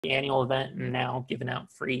annual event and now given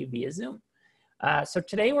out free via Zoom. So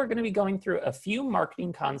today we're going to be going through a few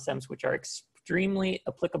marketing concepts which are extremely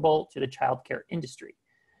applicable to the childcare industry.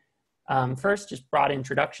 First, just broad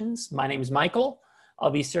introductions. My name is Michael. I'll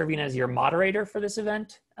be serving as your moderator for this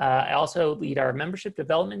event. I also lead our membership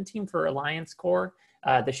development team for Alliance Core,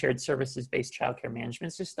 the shared services-based childcare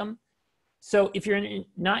management system. So if you're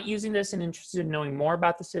not using this and interested in knowing more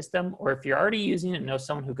about the system, or if you're already using it and know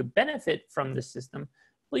someone who could benefit from this system,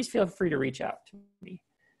 please feel free to reach out to me.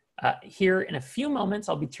 Here in a few moments,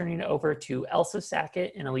 I'll be turning it over to Elsa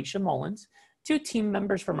Sackett and Alicia Mullins, two team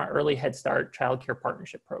members from our Early Head Start Childcare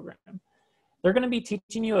Partnership Program. They're going to be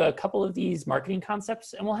teaching you a couple of these marketing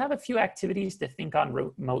concepts, and we'll have a few activities to think on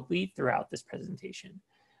remotely throughout this presentation.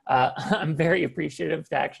 I'm very appreciative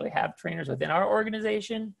to actually have trainers within our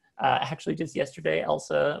organization. Actually, just yesterday,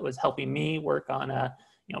 Elsa was helping me work on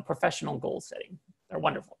professional goal setting. They're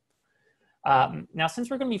wonderful. Now,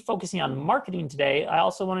 since we're going to be focusing on marketing today, I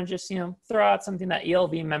also want to just throw out something that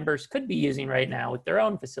ELV members could be using right now with their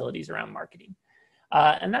own facilities around marketing,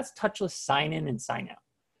 and that's touchless sign-in and sign-out.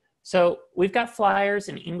 So we've got flyers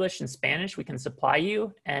in English and Spanish we can supply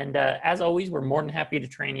you, and as always, we're more than happy to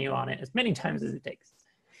train you on it as many times as it takes.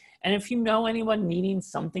 And if you know anyone needing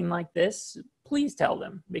something like this, please tell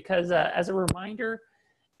them, because as a reminder,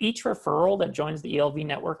 each referral that joins the ELV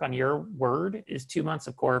network on your word is 2 months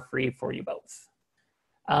of core free for you both.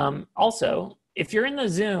 Also, if you're in the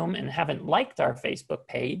Zoom and haven't liked our Facebook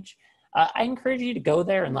page, I encourage you to go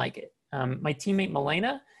there and like it. My teammate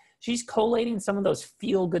Milena, she's collating some of those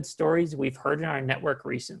feel-good stories we've heard in our network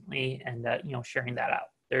recently and sharing that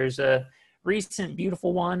out. There's a recent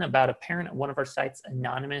beautiful one about a parent at one of our sites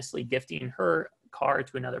anonymously gifting her car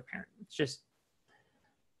to another parent. It's just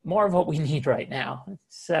more of what we need right now.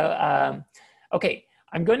 So, okay,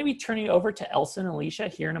 I'm going to be turning over to Elsa and Alicia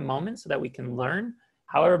here in a moment so that we can learn.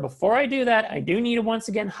 However, before I do that, I do need to once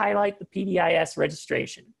again highlight the PDIS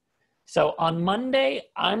registration. So on Monday,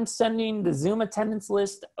 I'm sending the Zoom attendance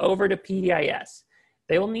list over to PDIS.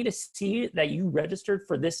 They will need to see that you registered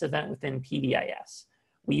for this event within PDIS.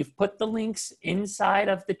 We've put the links inside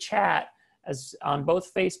of the chat as on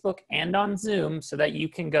both Facebook and on Zoom so that you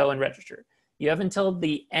can go and register. You have until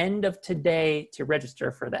the end of today to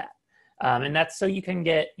register for that. And that's so you can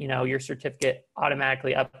get your certificate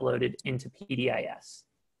automatically uploaded into PDIS.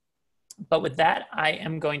 But with that, I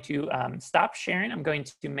am going to stop sharing. I'm going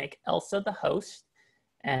to make Elsa the host,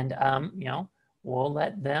 and we'll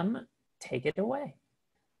let them take it away.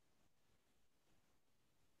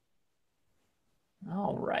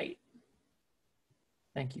 All right.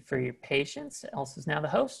 Thank you for your patience. Elsa's now the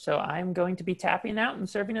host, so I'm going to be tapping out and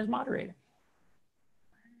serving as moderator.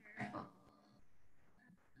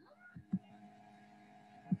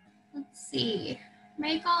 Let's see.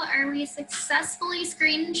 Michael, are we successfully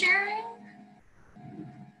screen sharing?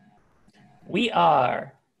 We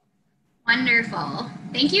are. Wonderful.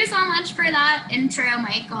 Thank you so much for that intro,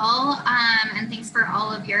 Michael. And thanks for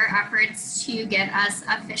all of your efforts to get us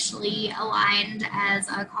officially aligned as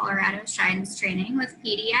a Colorado Shines training with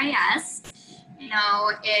PDIS.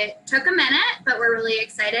 It took a minute, but we're really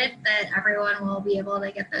excited that everyone will be able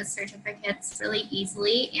to get those certificates really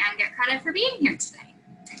easily and get credit for being here today.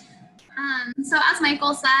 So as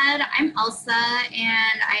Michael said, I'm Elsa,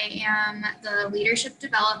 and I am the Leadership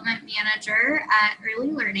Development Manager at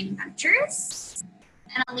Early Learning Ventures.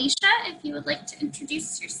 And Alicia, if you would like to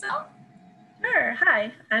introduce yourself. Sure.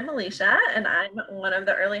 Hi, I'm Alicia, and I'm one of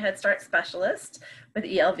the Early Head Start specialists with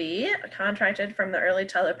ELV, contracted from the Early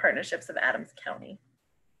Childhood Partnerships of Adams County.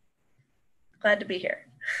 Glad to be here.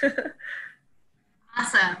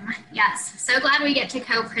 Awesome. Yes, so glad we get to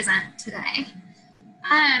co-present today.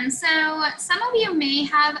 So some of you may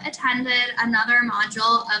have attended another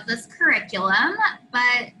module of this curriculum,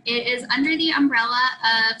 but it is under the umbrella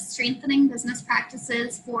of strengthening business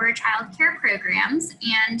practices for childcare programs.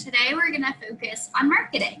 And today we're going to focus on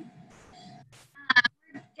marketing.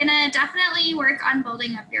 We're going to definitely work on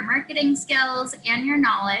building up your marketing skills and your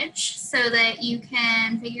knowledge so that you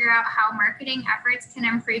can figure out how marketing efforts can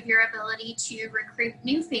improve your ability to recruit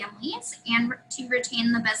new families and to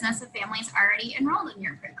retain the business of families already enrolled in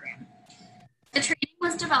your program. The training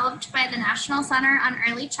was developed by the National Center on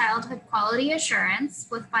Early Childhood Quality Assurance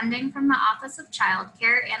with funding from the Office of Child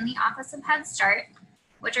Care and the Office of Head Start,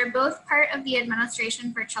 which are both part of the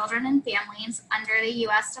Administration for Children and Families under the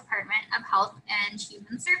U.S. Department of Health and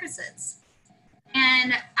Human Services.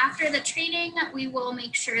 And after the training, we will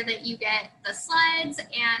make sure that you get the slides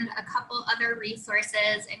and a couple other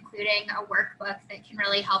resources, including a workbook that can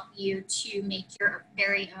really help you to make your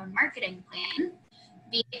very own marketing plan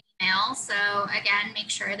via email. email. So again, make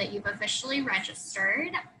sure that you've officially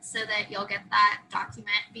registered so that you'll get that document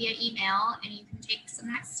via email and you can take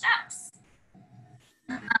some next steps.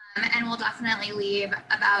 And we'll definitely leave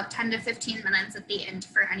about 10 to 15 minutes at the end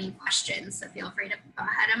for any questions. So feel free to go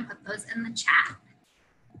ahead and put those in the chat.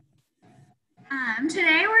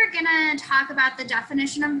 Today we're going to talk about the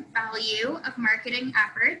definition of value of marketing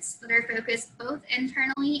efforts that are focused both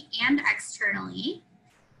internally and externally.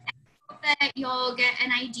 I hope that you'll get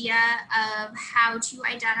an idea of how to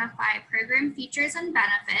identify program features and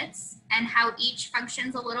benefits and how each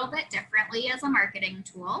functions a little bit differently as a marketing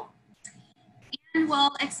tool. And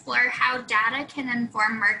we'll explore how data can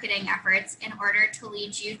inform marketing efforts in order to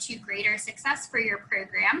lead you to greater success for your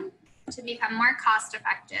program, to become more cost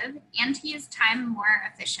effective, and to use time more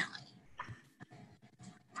efficiently.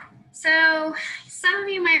 So some of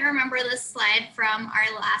you might remember this slide from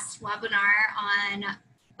our last webinar on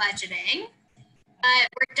budgeting, but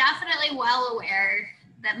we're definitely well aware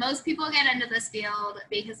that most people get into this field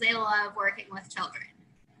because they love working with children.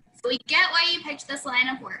 So we get why you picked this line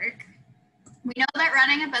of work. We know that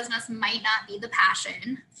running a business might not be the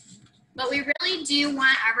passion, but we really do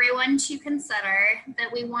want everyone to consider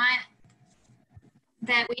that we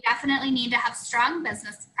definitely need to have strong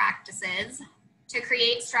business practices to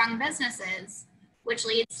create strong businesses, which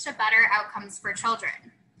leads to better outcomes for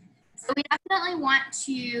children. So we definitely want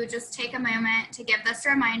to just take a moment to give this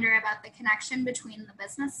reminder about the connection between the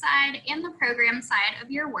business side and the program side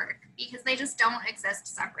of your work, because they just don't exist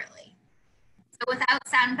separately. So without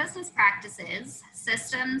sound business practices,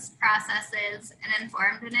 systems, processes, and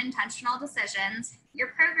informed and intentional decisions, your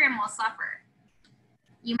program will suffer.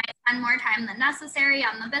 You might spend more time than necessary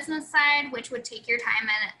on the business side, which would take your time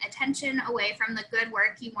and attention away from the good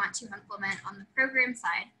work you want to implement on the program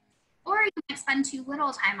side. Or you might spend too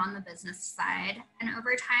little time on the business side, and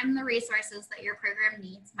over time, the resources that your program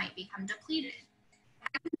needs might become depleted.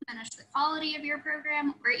 That can diminish the quality of your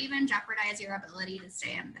program or even jeopardize your ability to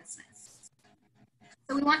stay in business.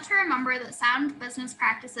 So we want to remember that sound business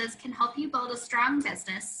practices can help you build a strong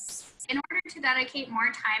business in order to dedicate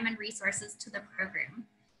more time and resources to the program.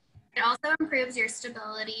 It also improves your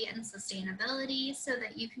stability and sustainability so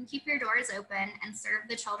that you can keep your doors open and serve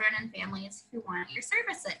the children and families who want your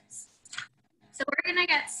services. So we're going to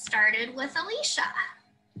get started with Alicia.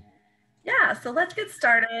 Yeah, so let's get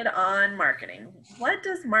started on marketing. What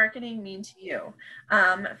does marketing mean to you?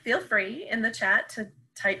 Feel free in the chat to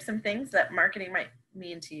type some things that marketing might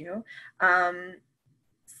mean to you,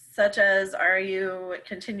 such as, are you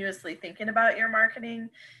continuously thinking about your marketing,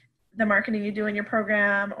 the marketing you do in your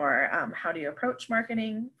program, or how do you approach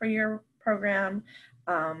marketing for your program?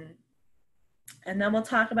 And then we'll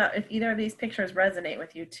talk about if either of these pictures resonate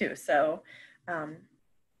with you too. So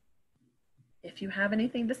if you have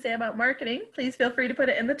anything to say about marketing, please feel free to put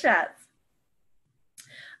it in the chats.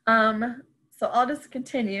 So I'll just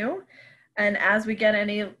continue, and as we get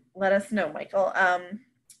any, let us know, Michael.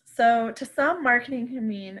 So to some, marketing can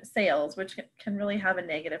mean sales, which can really have a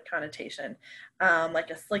negative connotation, like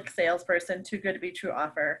a slick salesperson, too good to be true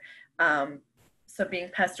offer. So being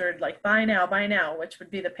pestered like buy now, which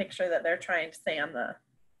would be the picture that they're trying to say on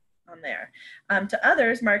there. To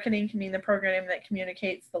others, marketing can mean the program that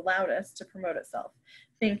communicates the loudest to promote itself.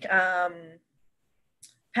 Think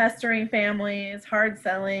pestering families, hard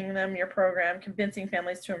selling them your program, convincing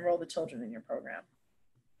families to enroll the children in your program.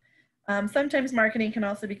 Sometimes marketing can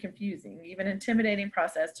also be confusing, even intimidating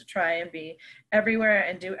process to try and be everywhere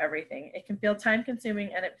and do everything. It can feel time consuming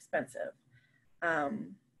and expensive.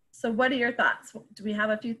 So what are your thoughts? Do we have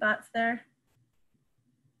a few thoughts there?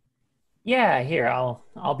 Yeah, here,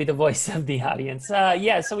 I'll be the voice of the audience.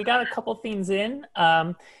 Yeah, so we got a couple things in.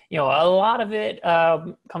 You know, a lot of it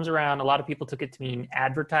comes around, a lot of people took it to mean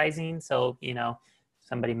advertising. So, you know,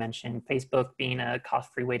 somebody mentioned Facebook being a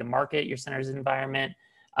cost-free way to market your center's environment.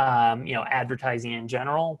 You know, advertising in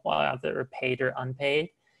general, whether paid or unpaid.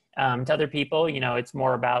 To other people, you know, it's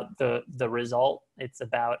more about the result. It's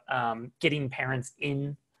about getting parents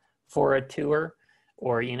in for a tour,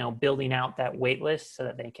 or, you know, building out that wait list so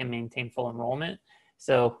that they can maintain full enrollment.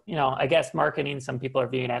 So, you know, I guess marketing, some people are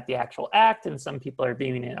viewing it at the actual act, and some people are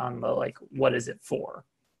viewing it on the, like, what is it for?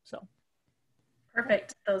 So.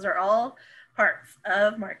 Perfect. Those are all parts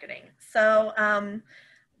of marketing. So,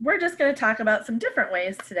 we're just going to talk about some different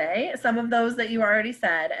ways today, some of those that you already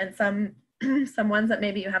said, and some ones that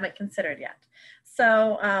maybe you haven't considered yet.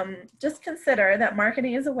 So just consider that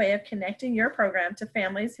marketing is a way of connecting your program to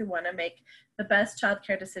families who want to make the best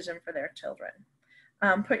childcare decision for their children.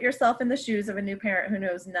 Put yourself in the shoes of a new parent who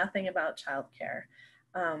knows nothing about childcare.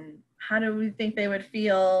 How do we think they would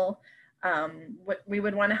feel we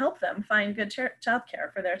would want to help them find good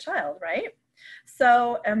childcare for their child, right?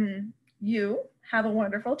 So you have a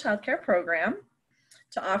wonderful childcare program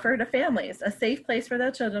to offer to families, a safe place for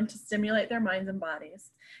their children to stimulate their minds and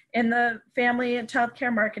bodies. In the Family and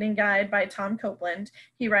Childcare Marketing Guide by Tom Copeland,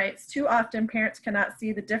 he writes, "Too often parents cannot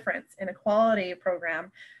see the difference in a quality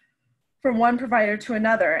program from one provider to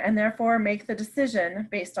another and therefore make the decision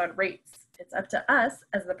based on rates. It's up to us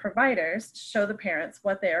as the providers to show the parents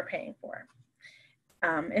what they are paying for."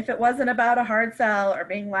 If it wasn't about a hard sell or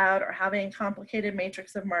being loud or having a complicated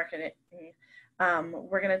matrix of marketing,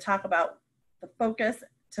 we're going to talk about the focus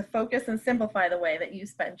and simplify the way that you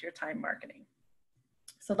spend your time marketing.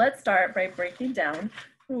 So let's start by breaking down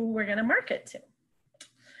who we're going to market to.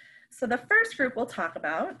 So the first group we'll talk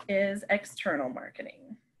about is external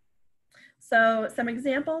marketing. So some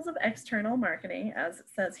examples of external marketing, as it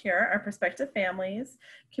says here, are prospective families,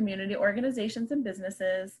 community organizations and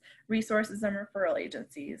businesses, resources and referral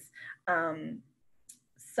agencies.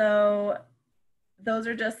 So those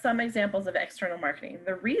are just some examples of external marketing.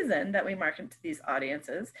 The reason that we market to these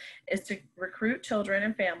audiences is to recruit children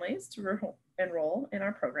and families to enroll in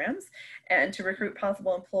our programs and to recruit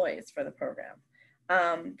possible employees for the program.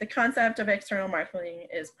 The concept of external marketing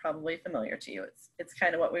is probably familiar to you. It's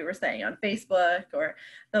kind of what we were saying on Facebook or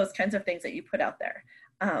those kinds of things that you put out there.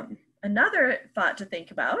 Another thought to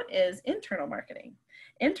think about is internal marketing.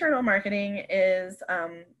 Internal marketing is,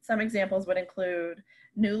 some examples would include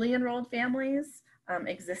newly enrolled families,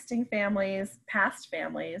 existing families, past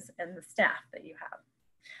families, and the staff that you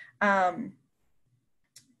have.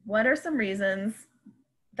 What are some reasons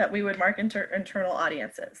that we would market internal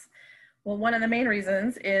audiences? Well, one of the main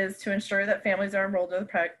reasons is to ensure that families are enrolled in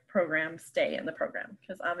the program stay in the program,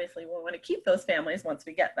 because obviously we want to keep those families once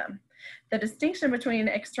we get them. The distinction between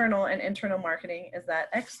external and internal marketing is that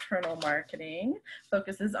external marketing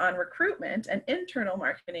focuses on recruitment and internal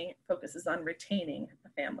marketing focuses on retaining the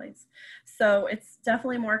families. So it's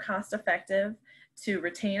definitely more cost effective to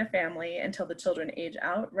retain a family until the children age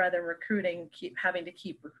out rather than having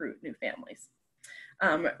to recruit new families.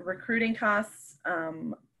 Recruiting costs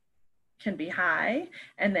can be high,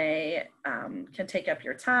 and they can take up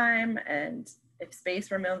your time, and if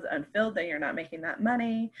space remains unfilled, then you're not making that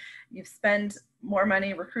money. You spend more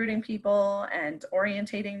money recruiting people and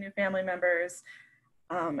orientating new family members,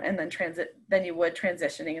 and then you would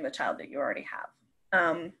transitioning the child that you already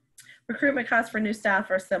have. Recruitment costs for new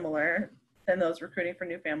staff are similar than those recruiting for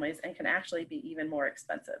new families and can actually be even more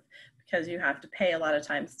expensive because you have to pay a lot of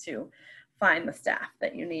times to find the staff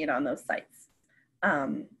that you need on those sites.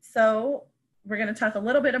 So we're going to talk a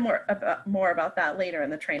little bit more about that later in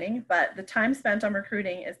the training, but the time spent on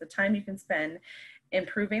recruiting is the time you can spend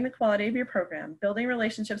improving the quality of your program, building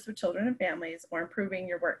relationships with children and families, or improving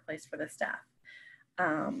your workplace for the staff.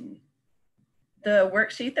 The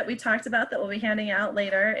worksheet that we talked about that we'll be handing out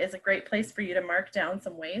later is a great place for you to mark down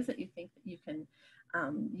some ways that you think that you can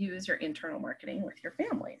use your internal marketing with your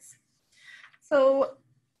families. So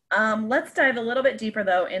let's dive a little bit deeper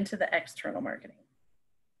though into the external marketing.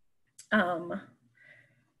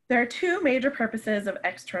 There are two major purposes of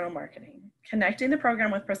external marketing: connecting the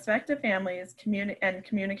program with prospective families and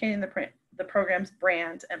communicating the program's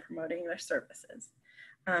brand and promoting their services.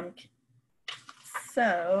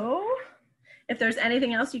 So if there's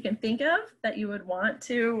anything else you can think of that you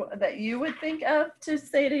would think of to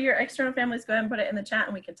say to your external families, go ahead and put it in the chat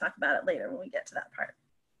and we can talk about it later when we get to that part.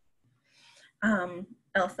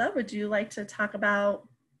 Elsa, would you like to talk about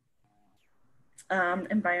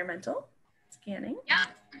environmental scanning? Yeah,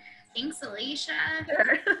 thanks, Alicia.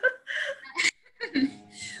 Sure.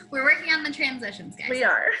 We're working on the transitions, guys. We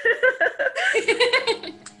are.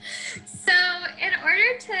 So in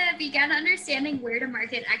order to begin understanding where to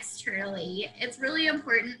market externally, it's really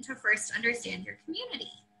important to first understand your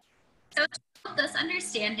community. So to help this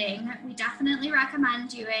understanding, we definitely recommend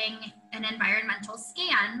doing an environmental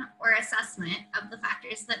scan or assessment of the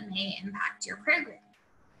factors that may impact your program.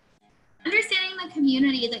 Understanding the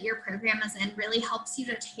community that your program is in really helps you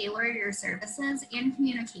to tailor your services and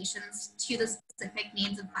communications to the specific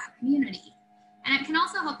needs of that community. And it can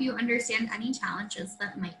also help you understand any challenges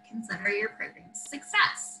that might consider your program's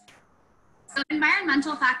success. So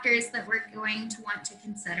environmental factors that we're going to want to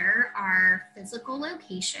consider are physical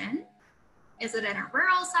location. Is it in a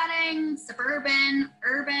rural setting, suburban,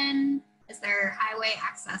 urban? Is there highway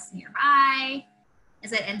access nearby?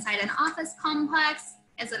 Is it inside an office complex?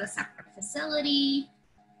 Is it a separate facility?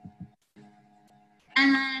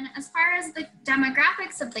 And then as far as the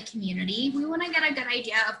demographics of the community, we want to get a good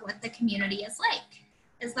idea of what the community is like.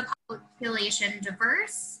 Is the population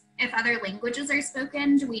diverse? If other languages are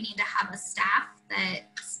spoken, do we need to have a staff that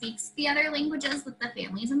speaks the other languages that the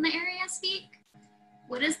families in the area speak?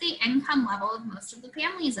 What is the income level of most of the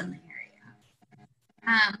families in the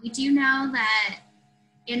area? We do know that,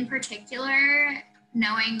 in particular,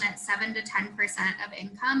 knowing that 7 to 10% of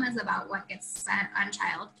income is about what gets spent on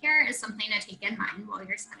childcare is something to take in mind while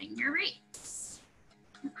you're setting your rates.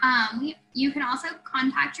 You can also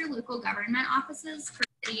contact your local government offices for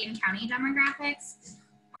city and county demographics,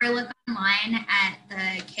 or look online at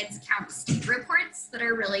the Kids Count state reports that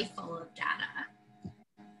are really full of data.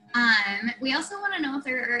 We also want to know if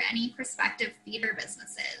there are any prospective feeder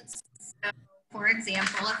businesses. So, for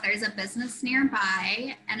example, if there's a business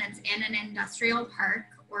nearby and it's in an industrial park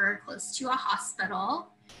or close to a hospital,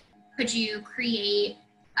 could you create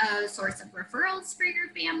a source of referrals for your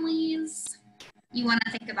families? You want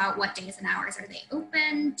to think about what days and hours are they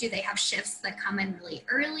open? Do they have shifts that come in really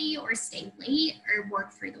early or stay late or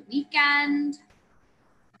work through the weekend?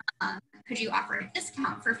 Could you offer a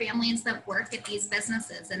discount for families that work at these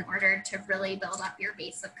businesses in order to really build up your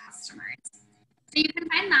base of customers? So you can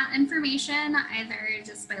find that information either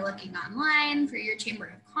just by looking online through your Chamber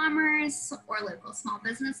of Commerce or local Small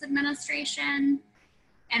Business Administration,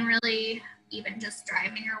 and really even just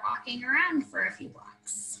driving or walking around for a few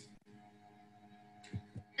blocks.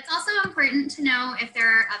 It's also important to know if there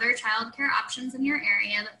are other childcare options in your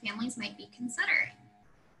area that families might be considering.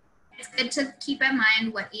 It's good to keep in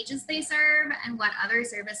mind what ages they serve and what other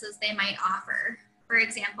services they might offer. For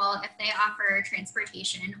example, if they offer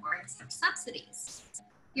transportation or accept subsidies.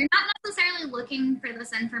 You're not necessarily looking for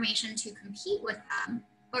this information to compete with them,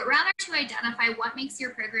 but rather to identify what makes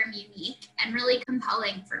your program unique and really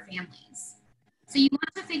compelling for families. So you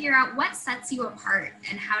want to figure out what sets you apart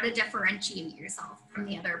and how to differentiate yourself from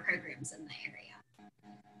the other programs in the area.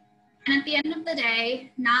 And at the end of the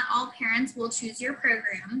day, not all parents will choose your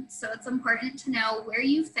program, so it's important to know where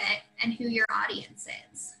you fit and who your audience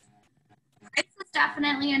is. Price is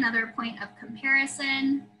definitely another point of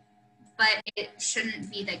comparison, but it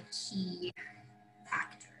shouldn't be the key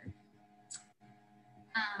factor.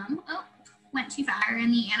 Went too far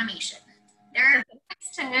in the animation. There are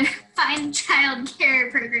ways to find child care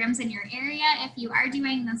programs in your area if you are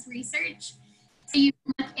doing this research. So you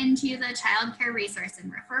can look into the child care resource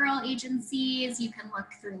and referral agencies. You can look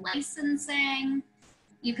through licensing.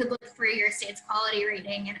 You could look through your state's quality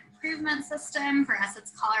rating and improvement system. For us,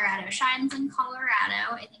 it's Colorado Shines in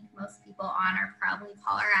Colorado. I think most people on are probably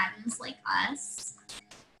Coloradans like us.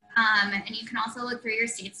 And you can also look through your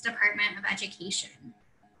state's Department of Education.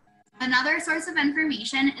 Another source of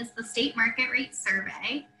information is the State Market Rate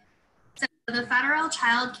Survey. So the Federal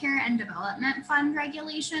Child Care and Development Fund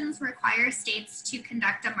regulations require states to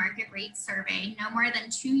conduct a market rate survey no more than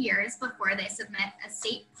 2 years before they submit a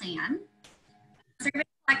state plan. The survey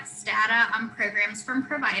collects data on programs from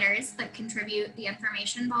providers that contribute the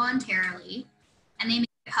information voluntarily, and they make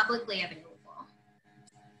it publicly available.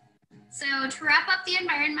 So to wrap up the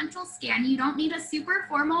environmental scan, you don't need a super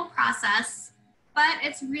formal process, but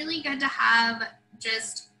it's really good to have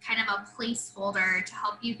just kind of a placeholder to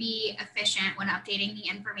help you be efficient when updating the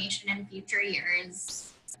information in future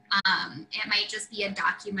years. It might just be a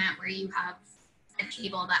document where you have a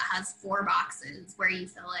table that has 4 boxes where you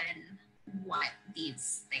fill in what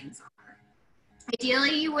these things are.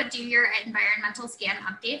 Ideally, you would do your environmental scan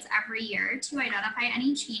updates every year to identify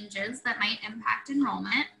any changes that might impact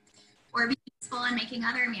enrollment or be useful in making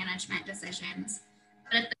other management decisions.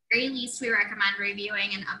 But at the very least, we recommend reviewing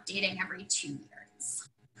and updating every 2 years.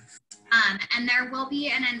 And there will be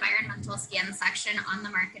an environmental scan section on the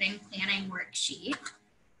marketing planning worksheet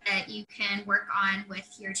that you can work on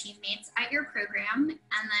with your teammates at your program and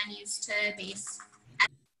then use to base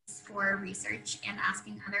for research and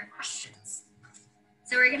asking other questions.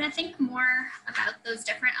 So we're going to think more about those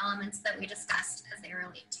different elements that we discussed as they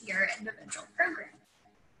relate to your individual program.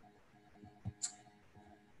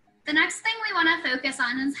 The next thing we want to focus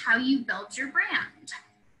on is how you build your brand.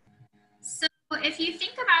 So if you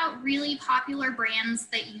think about really popular brands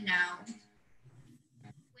that you know,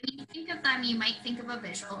 when you think of them, you might think of a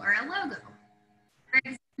visual or a logo. For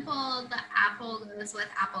example, the Apple goes with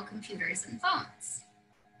Apple computers and phones.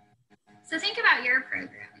 So think about your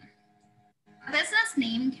program. A business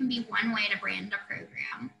name can be one way to brand a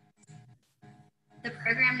program. The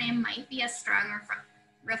program name might be a strong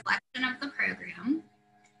reflection of the program.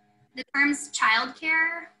 The terms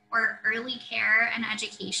childcare or early care and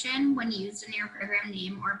education, when used in your program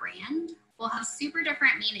name or brand, will have super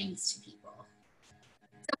different meanings to people.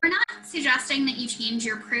 So we're not suggesting that you change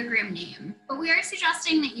your program name, but we are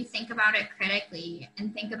suggesting that you think about it critically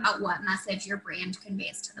and think about what message your brand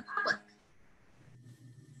conveys to the public.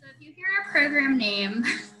 So if you hear a program name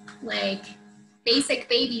like basic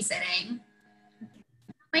babysitting,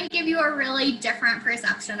 might give you a really different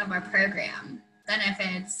perception of a program than if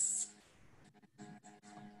it's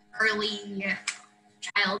early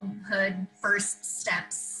childhood first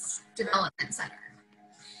steps development center.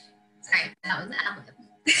 Sorry, that was ad-lib.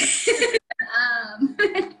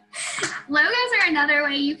 Logos are another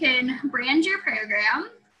way you can brand your program.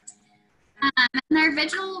 And they're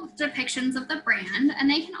visual depictions of the brand, and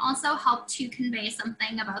they can also help to convey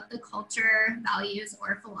something about the culture, values,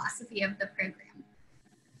 or philosophy of the program.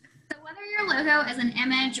 So whether your logo is an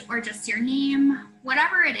image or just your name,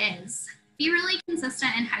 whatever it is, be really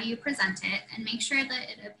consistent in how you present it and make sure that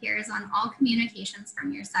it appears on all communications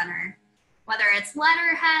from your center, whether it's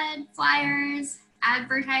letterhead, flyers,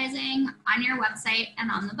 advertising, on your website, and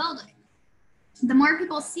on the building. The more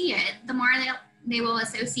people see it, the more they will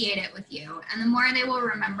associate it with you, and the more they will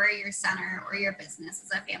remember your center or your business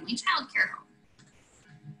as a family child care home.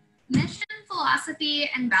 Mission, philosophy,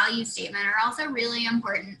 and value statement are also really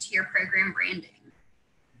important to your program branding.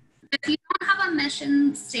 If you don't have a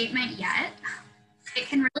mission statement yet, it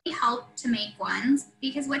can really help to make one,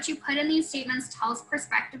 because what you put in these statements tells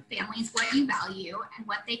prospective families what you value and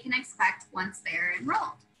what they can expect once they're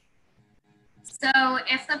enrolled. So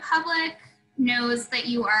if the public knows that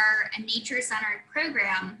you are a nature-centered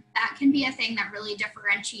program, that can be a thing that really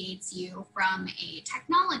differentiates you from a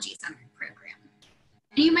technology-centered program.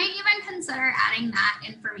 And you might even consider adding that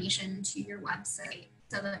information to your website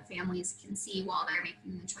so that families can see while they're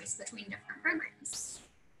making the choice between different programs.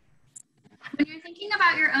 When you're thinking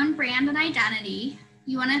about your own brand and identity,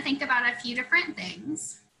 you want to think about a few different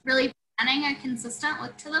things. Really presenting a consistent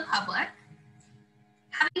look to the public,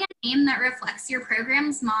 having a name that reflects your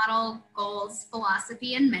program's model, goals,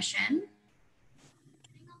 philosophy, and mission,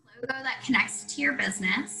 having a logo that connects to your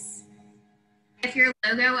business. If your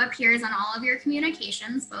logo appears on all of your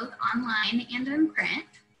communications, both online and in print,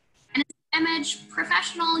 and its image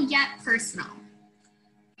professional yet personal.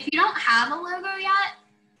 If you don't have a logo yet,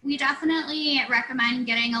 we definitely recommend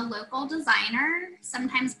getting a local designer.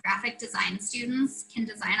 Sometimes graphic design students can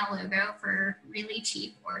design a logo for really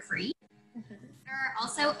cheap or free. There are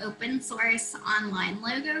also open source online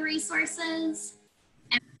logo resources.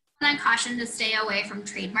 And I want to caution to stay away from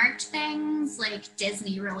trademarked things like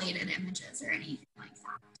Disney related images or anything like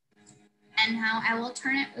that. And now I will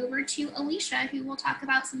turn it over to Alicia, who will talk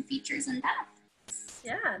about some features and benefits.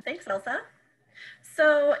 Yeah, thanks, Elsa.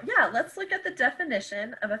 So yeah, let's look at the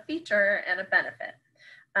definition of a feature and a benefit.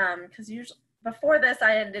 Because usually before this,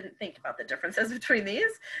 I didn't think about the differences between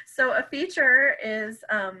these. So a feature is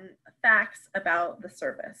facts about the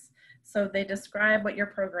service. So they describe what your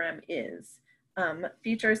program is.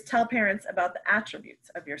 Features tell parents about the attributes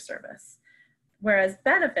of your service. Whereas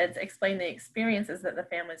benefits explain the experiences that the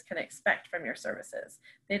families can expect from your services.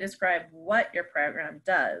 They describe what your program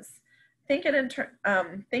does. Think in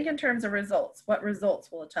terms of results. What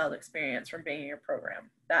results will a child experience from being in your program?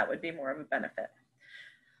 That would be more of a benefit.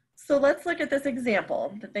 So let's look at this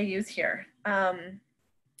example that they use here.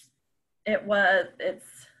 It was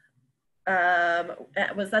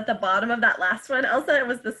at the bottom of that last one, Elsa. It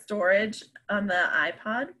was the storage on the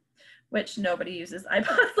iPod, which nobody uses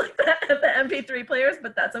iPods like that at the MP3 players,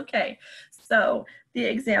 but that's okay. So the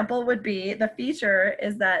example would be the feature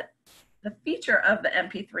of the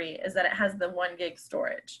MP3 is that it has the 1 gig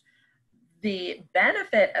storage. The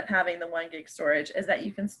benefit of having the 1 gig storage is that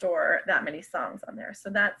you can store that many songs on there.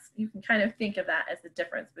 So you can kind of think of that as the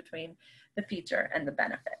difference between the feature and the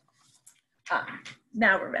benefit.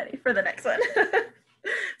 Now we're ready for the next one.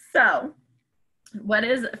 So what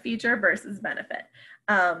is feature versus benefit?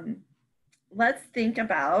 Let's think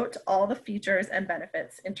about all the features and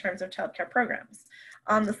benefits in terms of childcare programs.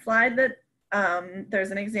 On the slide that there's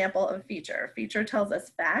an example of a feature. A feature tells us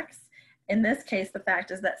facts. In this case, the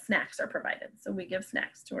fact is that snacks are provided. So we give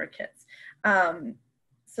snacks to our kids.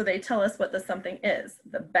 So they tell us what the something is.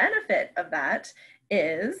 The benefit of that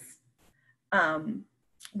is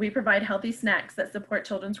we provide healthy snacks that support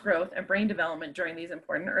children's growth and brain development during these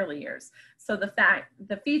important early years. So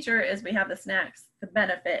the feature is we have the snacks. The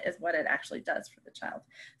benefit is what it actually does for the child.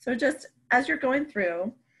 So just as you're going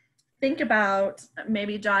through, think about,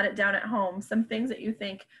 maybe jot it down at home, some things that you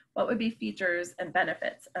think, what would be features and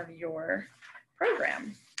benefits of your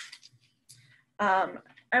program?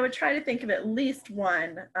 I would try to think of at least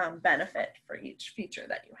one benefit for each feature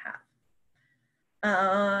that you have.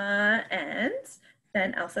 And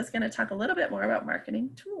then Elsa's gonna talk a little bit more about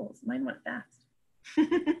marketing tools. Mine went fast.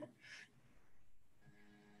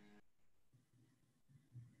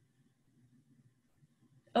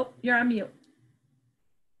 Oh, you're on mute.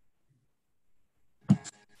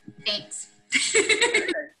 Thanks.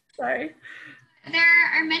 Sorry.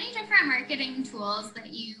 There are many different marketing tools that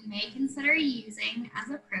you may consider using as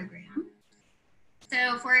a program.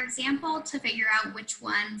 So for example, to figure out which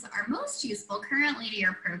ones are most useful currently to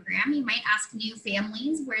your program, you might ask new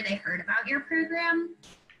families where they heard about your program.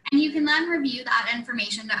 And you can then review that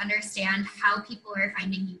information to understand how people are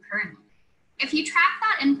finding you currently. If you track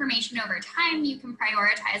that information over time, you can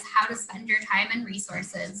prioritize how to spend your time and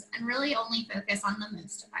resources and really only focus on the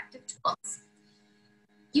most effective tools.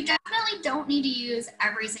 You definitely don't need to use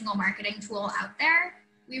every single marketing tool out there.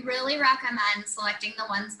 We really recommend selecting the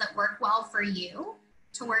ones that work well for you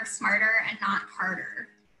to work smarter and not harder.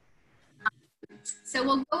 So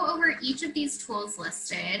we'll go over each of these tools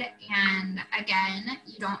listed, and again,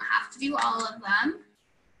 you don't have to do all of them.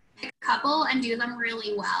 Pick a couple and do them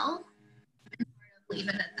really well, and sort of leave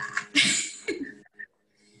it at that.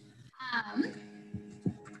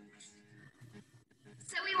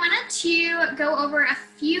 So we wanted to go over a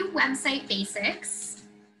few website basics.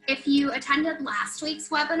 If you attended last week's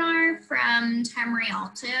webinar from Tim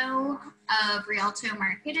Rialto of Rialto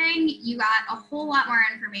Marketing, you got a whole lot more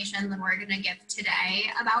information than we're going to give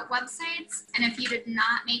today about websites. And if you did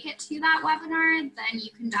not make it to that webinar, then you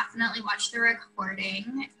can definitely watch the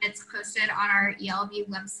recording. It's posted on our ELV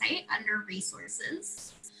website under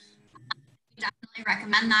resources. I definitely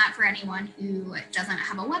recommend that for anyone who doesn't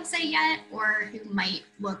have a website yet or who might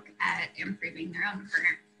look at improving their own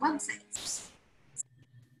current websites.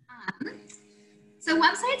 So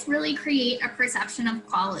websites really create a perception of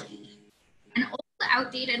quality, and old,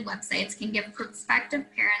 outdated websites can give prospective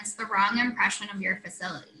parents the wrong impression of your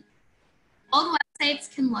facility. Old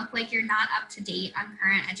websites can look like you're not up to date on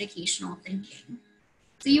current educational thinking.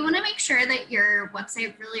 So you want to make sure that your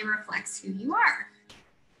website really reflects who you are.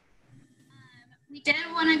 We did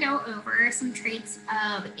want to go over some traits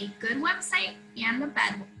of a good website and a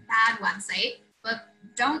bad website, but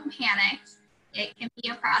don't panic. It can be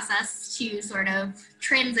a process to sort of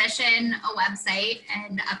transition a website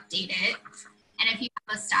and update it. And if you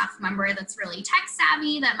have a staff member that's really tech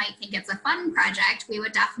savvy that might think it's a fun project, we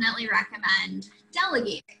would definitely recommend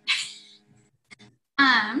delegating.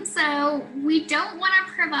 So we don't want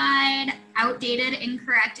to provide outdated,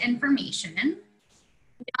 incorrect information.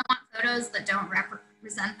 We don't want photos that don't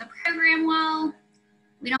represent the program well.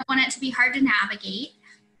 We don't want it to be hard to navigate.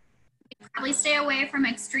 Probably stay away from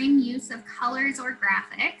extreme use of colors or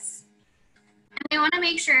graphics. And we want to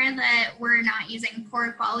make sure that we're not using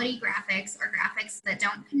poor quality graphics or graphics that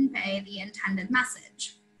don't convey the intended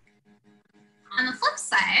message. On the flip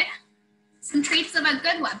side, some traits of a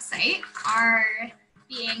good website are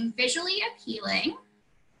being visually appealing,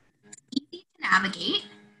 easy to navigate.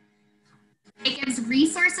 It gives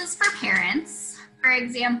resources for parents. For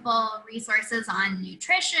example, resources on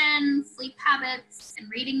nutrition, sleep habits, and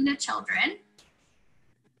reading to children.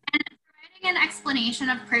 And providing an explanation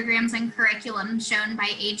of programs and curriculum shown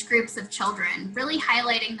by age groups of children, really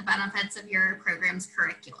highlighting the benefits of your program's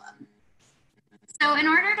curriculum. So in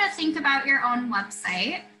order to think about your own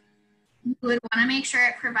website, you would want to make sure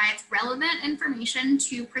it provides relevant information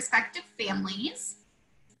to prospective families,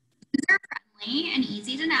 user-friendly and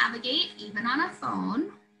easy to navigate, even on a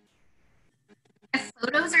phone. If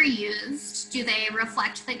photos are used, do they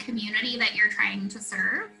reflect the community that you're trying to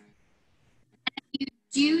serve? And if you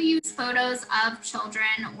do use photos of children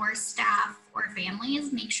or staff or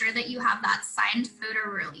families, make sure that you have that signed photo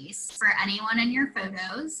release for anyone in your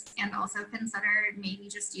photos, and also consider maybe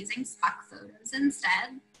just using stock photos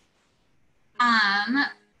instead.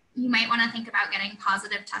 You might want to think about getting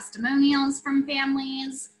positive testimonials from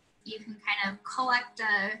families. You can kind of collect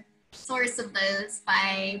a source of those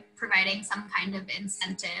by providing some kind of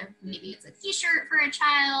incentive. Maybe it's a t-shirt for a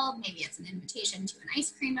child, maybe it's an invitation to an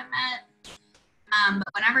ice cream event.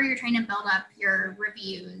 But whenever you're trying to build up your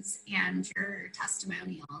reviews and your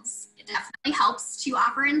testimonials, it definitely helps to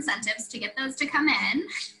offer incentives to get those to come in.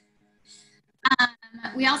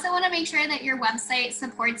 We also want to make sure that your website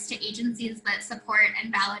supports to agencies that support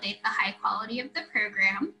and validate the high quality of the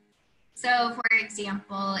program. So for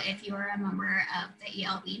example, if you are a member of the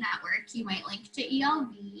ELV network, you might link to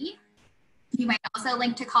ELV. You might also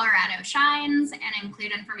link to Colorado Shines and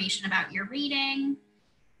include information about your rating.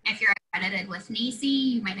 If you're accredited with NACE,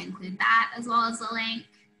 you might include that as well as a link.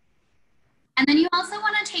 And then you also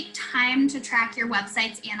want to take time to track your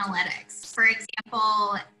website's analytics. For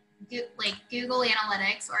example, like Google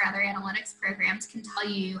Analytics or other analytics programs can tell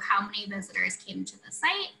you how many visitors came to the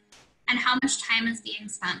site and how much time is being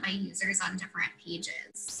spent by users on different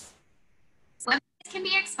pages. Websites can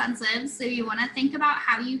be expensive, so you want to think about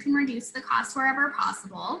how you can reduce the cost wherever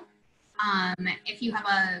possible. If you have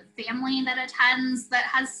a family that attends that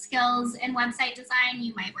has skills in website design,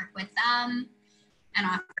 you might work with them. and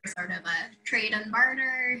offer sort of a trade and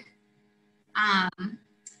barter.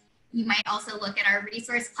 You might also look at our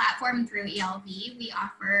resource platform through ELV. We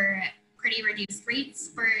offer pretty reduced rates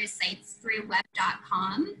for sites through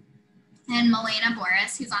web.com. And Milena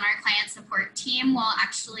Boris, who's on our client support team, will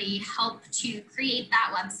actually help to create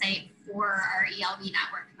that website for our ELV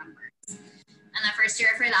network members. And the first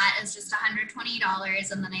year for that is just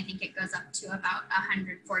 $120, and then I think it goes up to about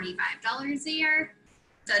 $145 a year.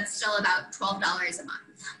 So it's still about $12 a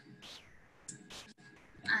month.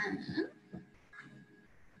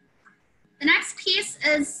 The next piece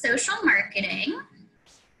is social marketing.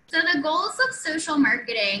 So the goals of social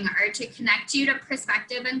marketing are to connect you to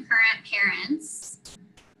prospective and current parents,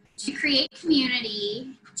 to create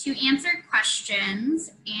community, to answer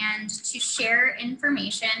questions, and to share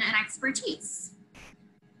information and expertise.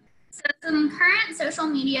 So some current social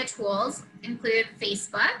media tools include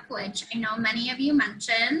Facebook, which I know many of you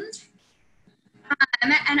mentioned.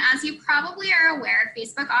 And as you probably are aware,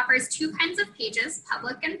 Facebook offers two kinds of pages,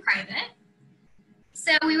 public and private.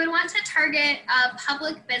 So we would want to target a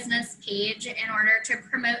public business page in order to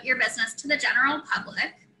promote your business to the general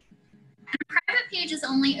public. And a private page is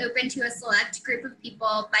only open to a select group of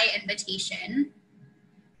people by invitation.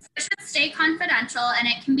 So it should stay confidential, and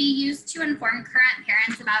it can be used to inform current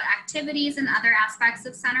parents about activities and other aspects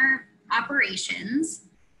of center operations.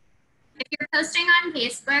 If you're posting on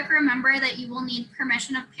Facebook, remember that you will need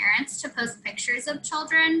permission of parents to post pictures of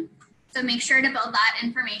children. So make sure to build that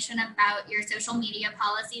information about your social media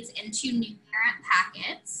policies into new parent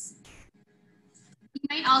packets. You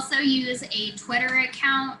might also use a Twitter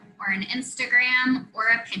account or an Instagram or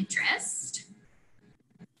a Pinterest.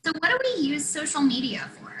 So what do we use social media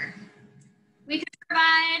for? We could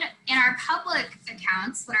provide in our public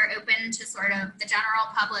accounts that are open to sort of the general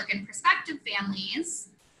public and prospective families.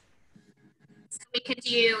 So we could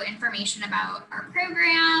do information about our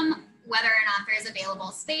program, whether or not there's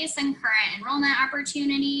available space and current enrollment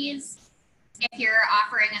opportunities. If you're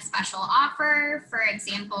offering a special offer, for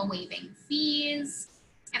example, waiving fees,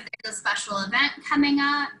 if there's a special event coming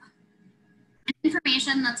up,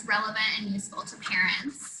 information that's relevant and useful to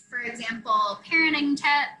parents. For example, parenting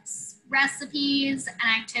tips, recipes,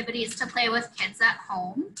 and activities to play with kids at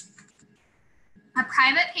home. A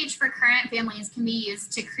private page for current families can be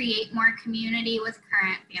used to create more community with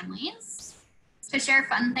current families, to share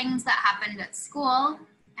fun things that happened at school.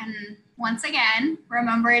 And once again,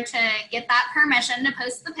 remember to get that permission to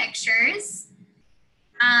post the pictures.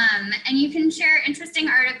 And you can share interesting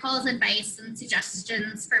articles, advice, and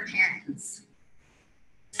suggestions for parents.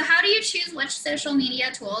 So how do you choose which social media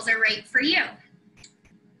tools are right for you?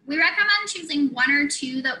 We recommend choosing one or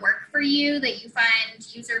two that work for you, that you find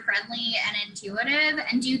user-friendly and intuitive,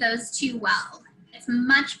 and do those two well. It's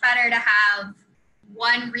much better to have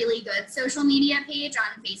one really good social media page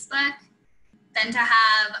on Facebook than to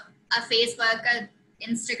have a Facebook, a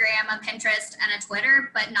Instagram, a Pinterest, and a Twitter,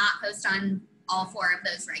 but not post on all four of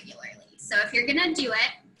those regularly. So if you're gonna do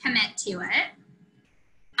it, commit to it.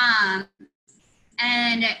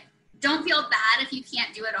 And don't feel bad if you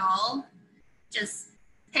can't do it all. Just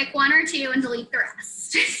pick one or two and delete the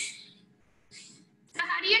rest. So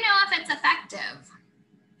how do you know if it's effective?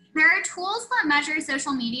 There are tools that measure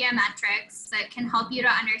social media metrics that can help you to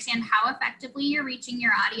understand how effectively you're reaching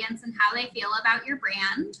your audience and how they feel about your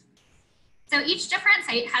brand. So each different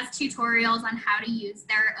site has tutorials on how to use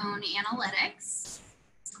their own analytics.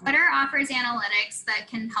 Twitter offers analytics that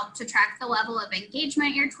can help to track the level of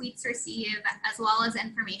engagement your tweets receive, as well as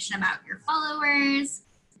information about your followers.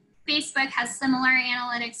 Facebook has similar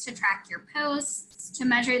analytics to track your posts, to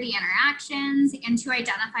measure the interactions, and to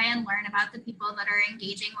identify and learn about the people that are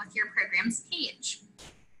engaging with your program's page.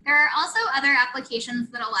 There are also other applications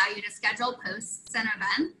that allow you to schedule posts and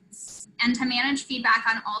events and to manage feedback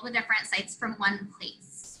on all the different sites from one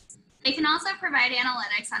place. They can also provide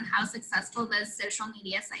analytics on how successful those social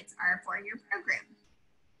media sites are for your program.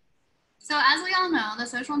 So as we all know, the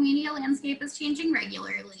social media landscape is changing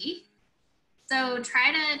regularly. So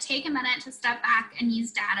try to take a minute to step back and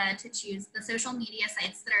use data to choose the social media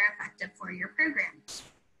sites that are effective for your program.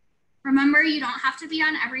 Remember, you don't have to be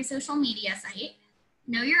on every social media site.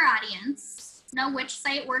 Know your audience, know which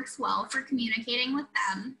site works well for communicating with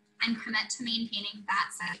them, and commit to maintaining that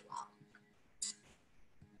site well.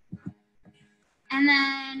 And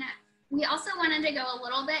then we also wanted to go a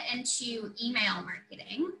little bit into email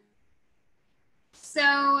marketing.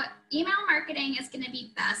 So email marketing is going to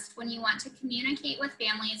be best when you want to communicate with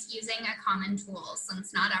families using a common tool,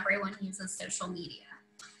 since not everyone uses social media.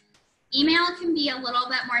 Email can be a little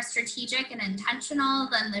bit more strategic and intentional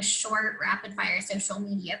than the short, rapid-fire social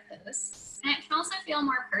media posts. and it can also feel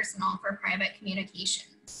more personal for private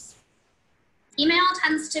communications. Email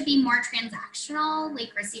tends to be more transactional,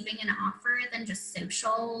 like receiving an offer, than just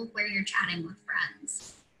social, where you're chatting with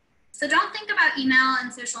friends. So don't think about email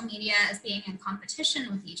and social media as being in competition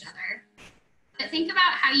with each other, but think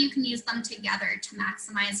about how you can use them together to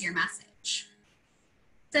maximize your message.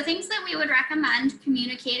 So things that we would recommend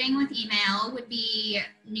communicating with email would be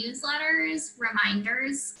newsletters,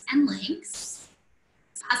 reminders, and links,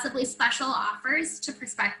 possibly special offers to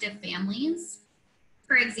prospective families.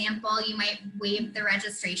 For example, you might waive the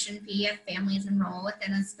registration fee if families enroll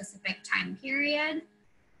within a specific time period.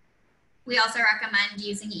 We also recommend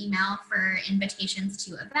using email for invitations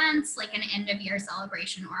to events like an end-of-year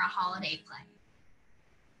celebration or a holiday play.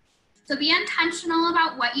 So be intentional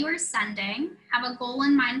about what you are sending, have a goal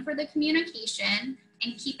in mind for the communication,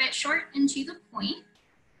 and keep it short and to the point.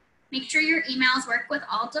 Make sure your emails work with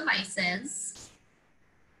all devices.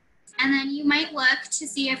 And then you might look to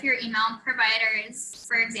see if your email providers,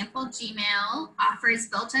 for example, Gmail, offers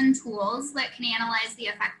built-in tools that can analyze the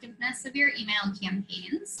effectiveness of your email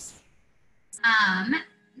campaigns.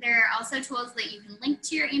 There are also tools that you can link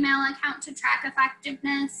to your email account to track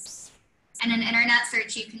effectiveness, and an internet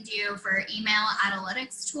search you can do for email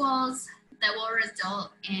analytics tools that will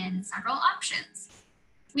result in several options.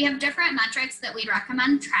 We have different metrics that we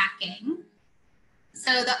recommend tracking.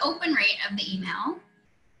 So the open rate of the email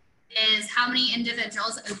is how many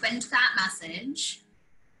individuals opened that message.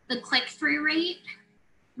 The click-through rate,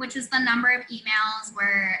 which is the number of emails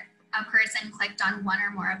where a person clicked on one or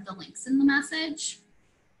more of the links in the message.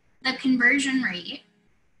 The conversion rate,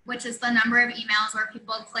 which is the number of emails where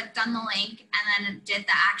people clicked on the link and then did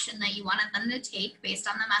the action that you wanted them to take based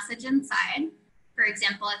on the message inside. For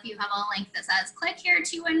example, if you have a link that says, click here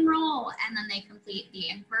to enroll, and then they complete the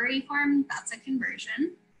inquiry form, that's a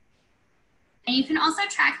conversion. And you can also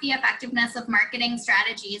track the effectiveness of marketing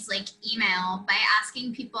strategies like email by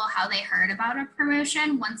asking people how they heard about a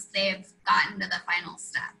promotion once they've gotten to the final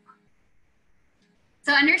step.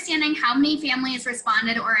 So understanding how many families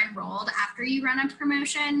responded or enrolled after you run a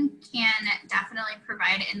promotion can definitely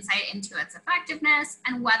provide insight into its effectiveness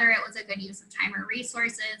and whether it was a good use of time or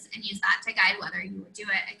resources, and use that to guide whether you would do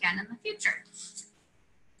it again in the future.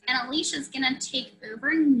 And Alicia's gonna take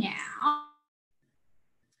over now.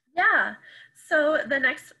 Yeah, so the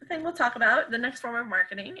next thing we'll talk about, the next form of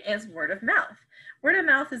marketing, is word of mouth. Word of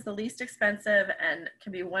mouth is the least expensive and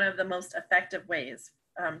can be one of the most effective ways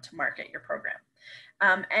to market your program.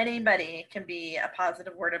 Anybody can be a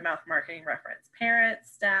positive word of mouth marketing reference.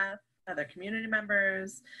 Parents, staff, other community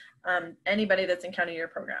members, anybody that's encountered your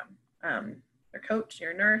program, your coach,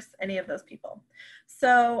 your nurse, any of those people.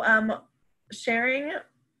 So sharing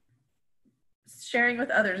with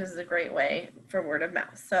others is a great way for word of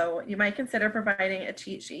mouth. So you might consider providing a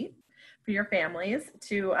cheat sheet for your families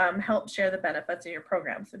to help share the benefits of your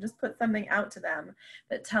program. So just put something out to them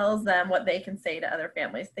that tells them what they can say to other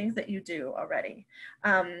families, things that you do already.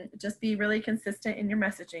 Just be really consistent in your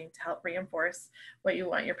messaging to help reinforce what you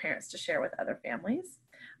want your parents to share with other families.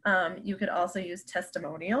 You could also use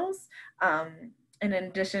testimonials. And in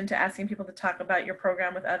addition to asking people to talk about your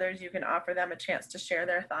program with others, you can offer them a chance to share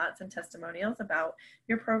their thoughts and testimonials about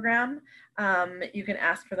your program. You can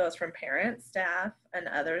ask for those from parents, staff, and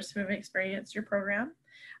others who have experienced your program.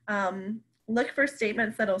 Look for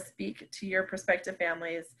statements that'll speak to your prospective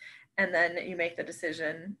families, and then you make the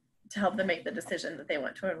decision to help them make the decision that they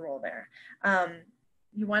want to enroll there.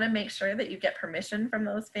 You want to make sure that you get permission from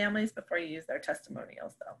those families before you use their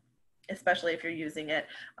testimonials, though, especially if you're using it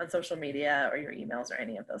on social media or your emails or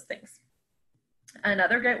any of those things.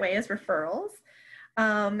 Another great way is referrals.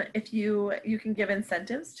 If you can give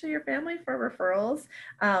incentives to your family for referrals,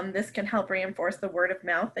 this can help reinforce the word of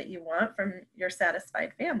mouth that you want from your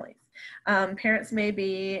satisfied families. Parents may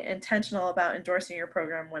be intentional about endorsing your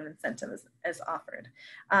program when incentive is offered.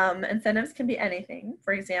 Incentives can be anything.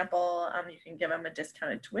 For example, you can give them a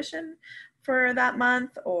discounted tuition for that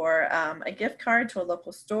month, or a gift card to a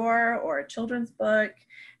local store, or a children's book.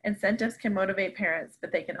 Incentives can motivate parents,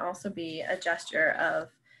 but they can also be a gesture of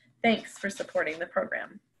thanks for supporting the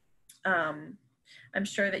program. I'm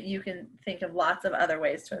sure that you can think of lots of other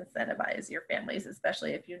ways to incentivize your families,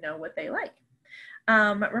 especially if you know what they like.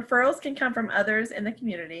 Referrals can come from others in the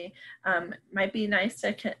community. Might be nice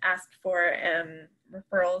to ask for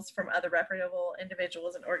referrals from other reputable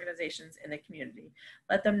individuals and organizations in the community.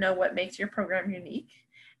 Let them know what makes your program unique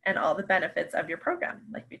and all the benefits of your program,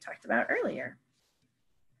 like we talked about earlier.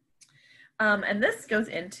 And this goes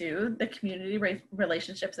into the community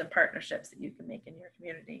relationships and partnerships that you can make in your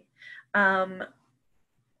community.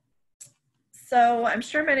 So I'm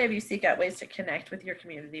sure many of you seek out ways to connect with your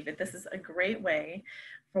community, but this is a great way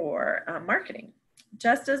for marketing.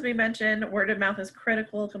 Just as we mentioned, word of mouth is a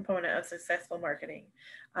critical component of successful marketing.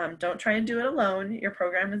 Don't try and do it alone. Your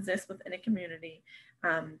program exists within a community,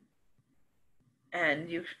 and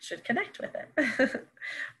you should connect with it.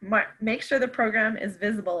 Make sure the program is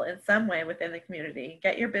visible in some way within the community.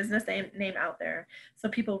 Get your business name out there so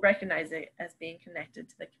people recognize it as being connected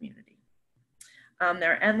to the community.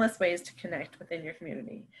 There are endless ways to connect within your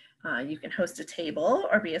community. You can host a table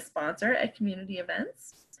or be a sponsor at community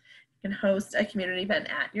events. You can host a community event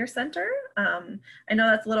at your center. I know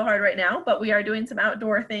that's a little hard right now, but we are doing some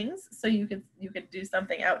outdoor things, so you could do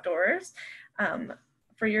something outdoors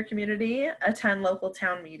for your community. Attend local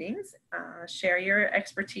town meetings, share your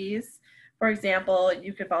expertise. For example,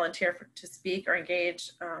 you could volunteer to speak or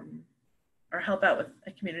engage or help out with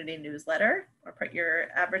a community newsletter, or put your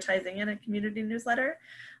advertising in a community newsletter.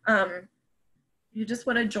 You just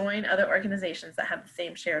want to join other organizations that have the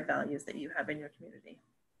same shared values that you have in your community.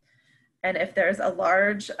 And if there's a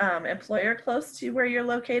large employer close to where you're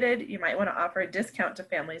located, you might want to offer a discount to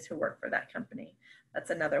families who work for that company. That's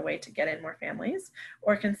another way to get in more families.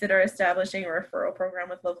 Or consider establishing a referral program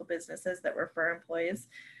with local businesses that refer employees.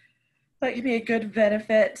 That could be a good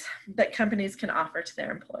benefit that companies can offer to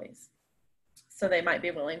their employees. So they might be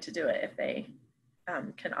willing to do it if they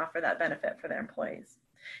can offer that benefit for their employees.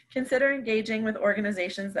 Consider engaging with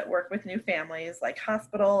organizations that work with new families, like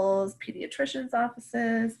hospitals, pediatricians'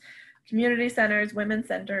 offices, community centers, women's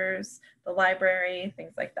centers, the library,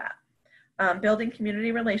 things like that. Building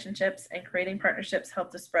community relationships and creating partnerships help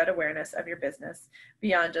to spread awareness of your business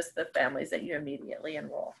beyond just the families that you immediately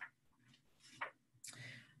enroll.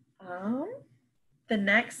 The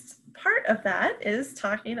next part of that is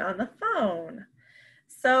talking on the phone.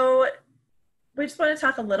 So we just want to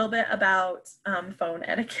talk a little bit about phone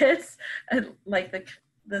etiquette. And like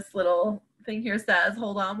this little thing here says,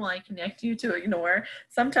 hold on while I connect you to ignore.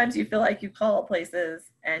 Sometimes you feel like you call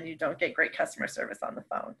places and you don't get great customer service on the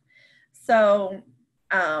phone. So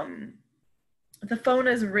the phone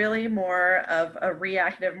is really more of a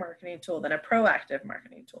reactive marketing tool than a proactive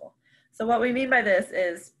marketing tool. So what we mean by this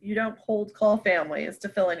is you don't cold call families to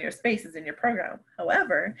fill in your spaces in your program.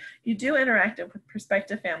 However, you do interact with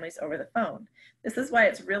prospective families over the phone. This is why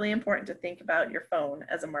it's really important to think about your phone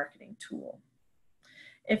as a marketing tool.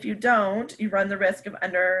 If you don't, you run the risk of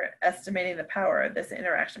underestimating the power of this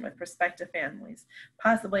interaction with prospective families,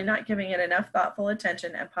 possibly not giving it enough thoughtful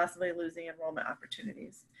attention and possibly losing enrollment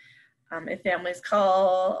opportunities. If families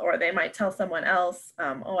call, or they might tell someone else,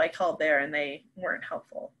 oh, I called there and they weren't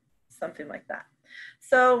helpful. Something like that.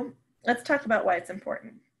 So let's talk about why it's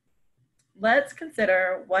important. Let's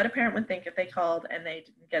consider what a parent would think if they called and they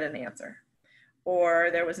didn't get an answer, or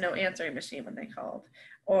there was no answering machine when they called,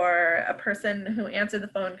 or a person who answered the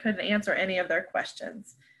phone couldn't answer any of their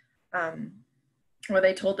questions, or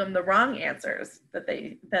they told them the wrong answers that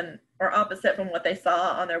they then, or opposite from what they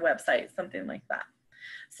saw on their website, something like that.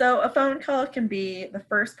 So a phone call can be the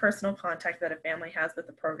first personal contact that a family has with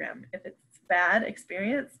the program. If it's a bad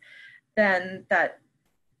experience, then that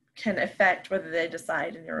can affect whether they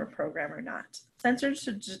decide in your program or not. Centers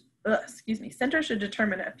should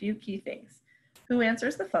determine a few key things. Who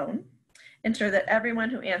answers the phone? Ensure that everyone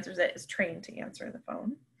who answers it is trained to answer the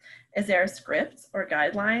phone. Is there a script or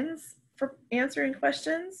guidelines for answering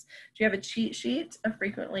questions? Do you have a cheat sheet of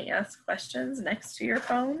frequently asked questions next to your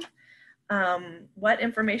phone? What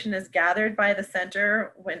information is gathered by the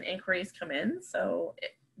center when inquiries come in? So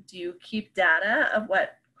do you keep data of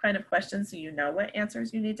what kind of questions so you know what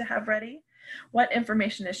answers you need to have ready? What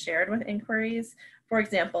information is shared with inquiries? For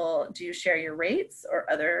example, do you share your rates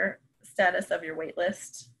or other status of your wait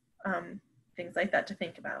list? Things like that to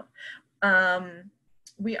think about.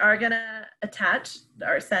 We are gonna attach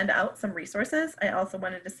or send out some resources. I also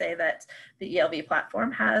wanted to say that the ELV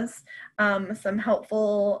platform has some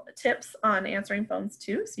helpful tips on answering phones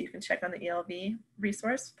too, so you can check on the ELV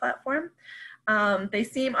resource platform. They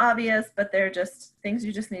seem obvious, but they're just things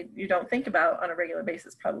you don't think about on a regular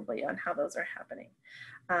basis probably on how those are happening.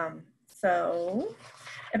 So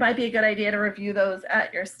it might be a good idea to review those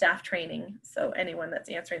at your staff training, so anyone that's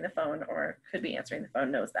answering the phone or could be answering the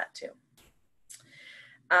phone knows that too.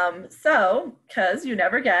 Because you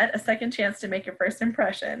never get a second chance to make your first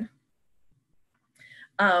impression.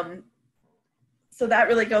 So that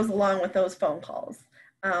really goes along with those phone calls.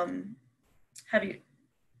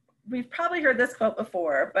 We've probably heard this quote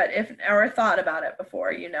before, but or thought about it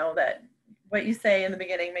before, you know that what you say in the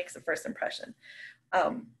beginning makes a first impression.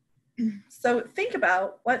 So think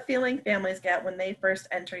about what feeling families get when they first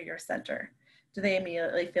enter your center. Do they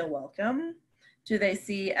immediately feel welcome? Do they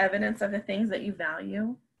see evidence of the things that you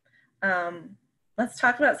value? Let's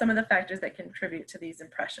talk about some of the factors that contribute to these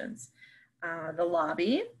impressions. The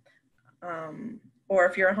lobby, or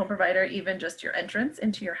if you're a home provider, even just your entrance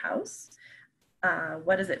into your house.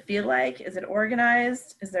 What does it feel like? Is it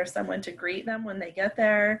organized? Is there someone to greet them when they get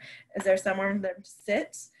there? Is there somewhere for them to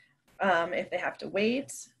sit if they have to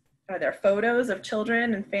wait? Are there photos of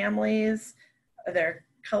children and families? Are there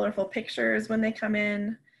colorful pictures when they come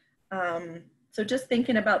in? So just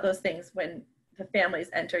thinking about those things when the families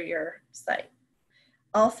enter your site.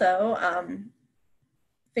 Also,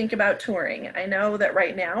 think about touring. I know that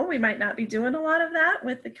right now we might not be doing a lot of that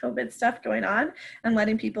with the COVID stuff going on and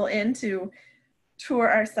letting people in to tour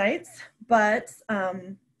our sites, but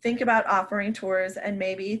think about offering tours, and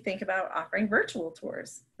maybe think about offering virtual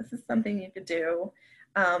tours. This is something you could do.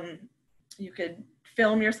 You could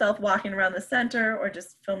film yourself walking around the center, or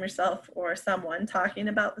just film yourself or someone talking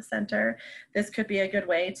about the center. This could be a good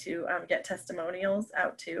way to get testimonials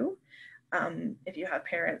out too, if you have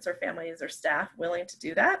parents or families or staff willing to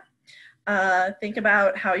do that. Think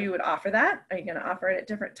about how you would offer that. Are you going to offer it at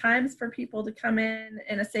different times for people to come in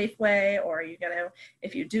a safe way? Or are you going to,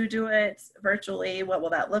 if you do it virtually, what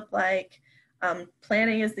will that look like?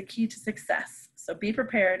 Planning is the key to success. So be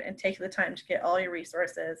prepared and take the time to get all your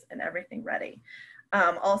resources and everything ready.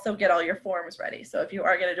 Also get all your forms ready. So if you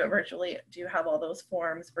are going to do it virtually, do you have all those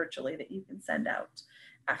forms virtually that you can send out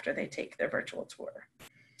after they take their virtual tour?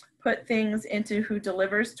 Put things into who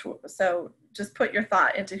delivers tour. So just put your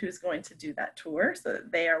thought into who's going to do that tour, so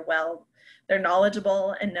that they are they're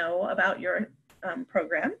knowledgeable and know about your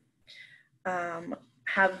program.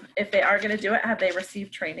 If they are going to do it, have they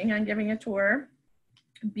received training on giving a tour?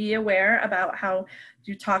 Be aware about how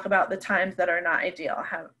you talk about the times that are not ideal.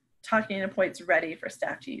 Have talking points ready for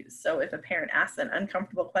staff to use. So if a parent asks an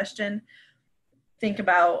uncomfortable question, think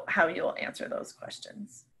about how you'll answer those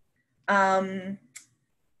questions.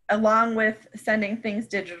 Along with sending things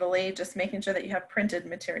digitally, just making sure that you have printed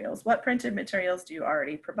materials. What printed materials do you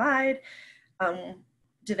already provide?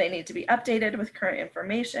 Do they need to be updated with current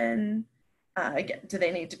information? Again, do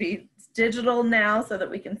they need to be digital now so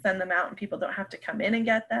that we can send them out and people don't have to come in and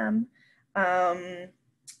get them?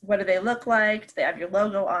 What do they look like? Do they have your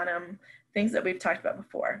logo on them? Things that we've talked about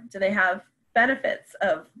before. Do they have benefits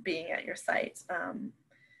of being at your site?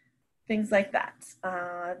 Things like that.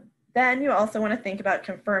 Then you also want to think about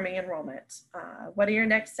confirming enrollment. What are your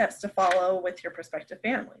next steps to follow with your prospective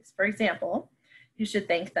families? For example, you should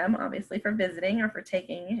thank them, obviously, for visiting or for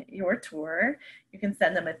taking your tour. You can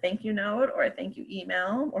send them a thank you note or a thank you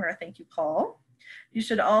email or a thank you call. You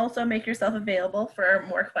should also make yourself available for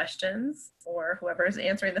more questions, or whoever is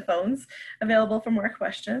answering the phones available for more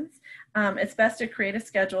questions. It's best to create a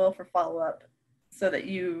schedule for follow-up so that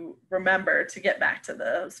you remember to get back to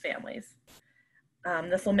those families.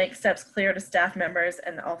 This will make steps clear to staff members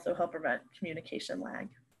and also help prevent communication lag.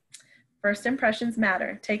 First impressions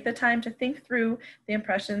matter. Take the time to think through the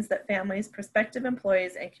impressions that families, prospective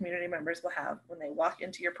employees, and community members will have when they walk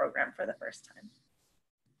into your program for the first time.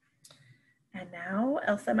 And now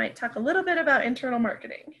Elsa might talk a little bit about internal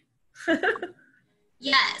marketing.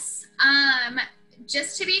 Yes.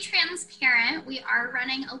 Just to be transparent, we are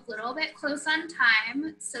running a little bit close on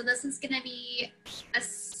time. So this is going to be a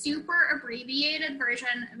super abbreviated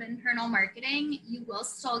version of internal marketing. You will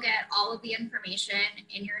still get all of the information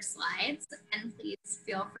in your slides, and please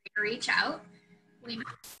feel free to reach out. We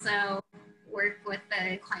also work with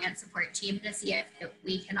the client support team to see if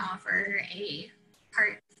we can offer a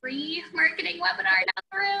part-free marketing webinar down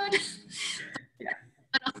the road. Yeah.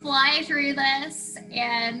 I'm gonna fly through this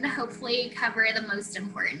and hopefully cover the most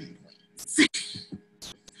important points.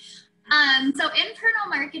 So internal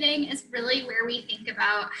marketing is really where we think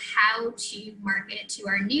about how to market to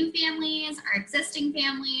our new families, our existing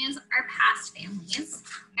families, our past families,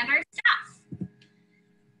 and our staff. When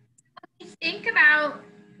we think about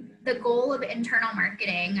the goal of internal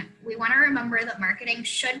marketing, we want to remember that marketing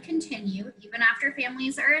should continue even after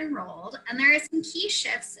families are enrolled, and there are some key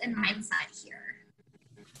shifts in mindset here.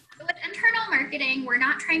 So with internal marketing, we're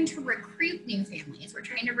not trying to recruit new families. We're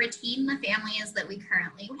trying to retain the families that we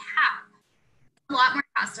currently have. It's a lot more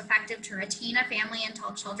cost effective to retain a family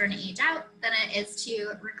until children age out than it is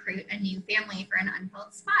to recruit a new family for an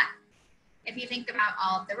unfilled spot. If you think about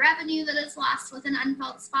all of the revenue that is lost with an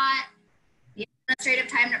unfilled spot, the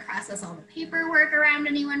administrative time to process all the paperwork around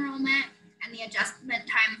a new enrollment, and the adjustment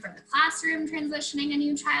time for the classroom transitioning a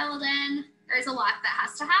new child in, there's a lot that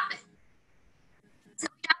has to happen. So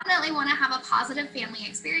we definitely want to have a positive family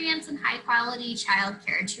experience and high quality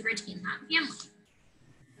childcare to retain that family.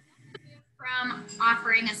 from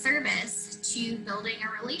offering a service to building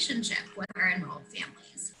a relationship with our enrolled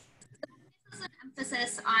families. This is an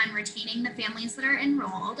emphasis on retaining the families that are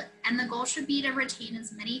enrolled, and the goal should be to retain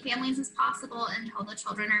as many families as possible until the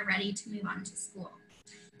children are ready to move on to school.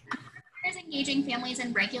 Is engaging families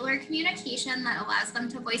in regular communication that allows them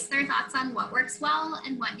to voice their thoughts on what works well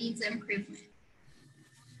and what needs improvement.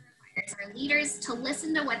 It requires our leaders to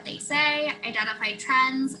listen to what they say, identify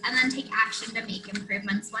trends, and then take action to make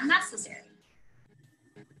improvements when necessary.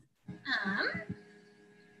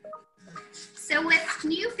 So with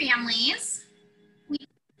new families,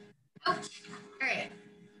 all right.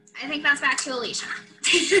 I think that's back to Alicia.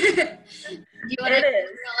 Do you want to do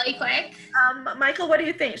really quick? Michael, what do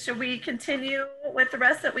you think? Should we continue with the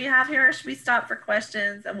rest that we have here, or should we stop for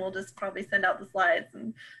questions and we'll just probably send out the slides?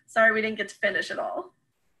 And sorry we didn't get to finish it all.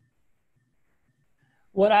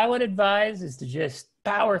 What I would advise is to just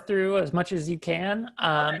power through as much as you can.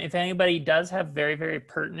 Okay. If anybody does have very, very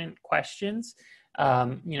pertinent questions,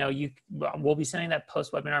 we'll be sending that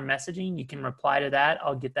post-webinar messaging. You can reply to that.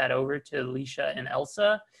 I'll get that over to Alicia and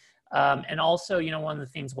Elsa. And also, one of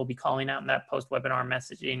the things we'll be calling out in that post-webinar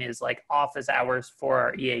messaging is like office hours for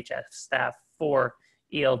our EHS staff for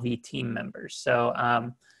ELV team members. So,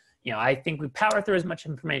 I think we power through as much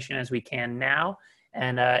information as we can now.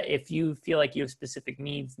 And if you feel like you have specific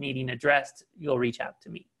needs needing addressed, you'll reach out to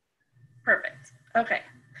me. Perfect. Okay.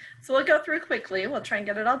 So we'll go through quickly. We'll try and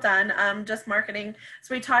get it all done. Just marketing.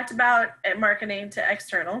 So we talked about marketing to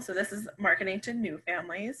external. So this is marketing to new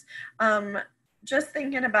families. Just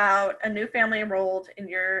thinking about a new family enrolled in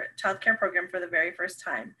your childcare program for the very first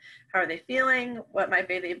time. How are they feeling? What might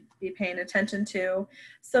they be paying attention to?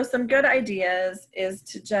 So some good ideas is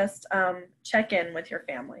to just check in with your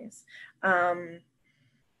families.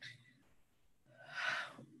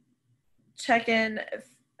 Check in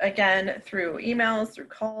again through emails, through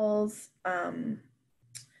calls,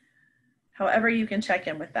 however you can check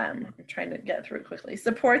in with them. I'm trying to get through it quickly.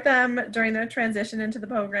 Support them during their transition into the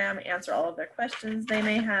program, answer all of their questions they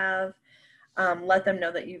may have, let them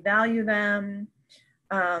know that you value them,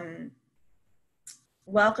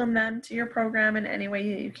 welcome them to your program in any way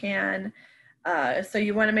you can. So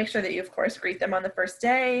you want to make sure that you, of course, greet them on the first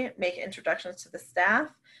day, make introductions to the staff.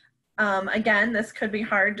 Again, this could be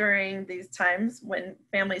hard during these times when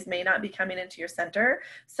families may not be coming into your center.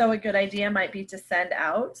 So a good idea might be to send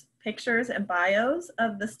out pictures and bios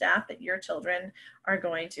of the staff that your children are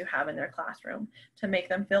going to have in their classroom to make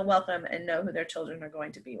them feel welcome and know who their children are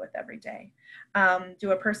going to be with every day.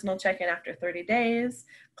 Do a personal check-in after 30 days,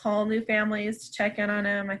 call new families to check in on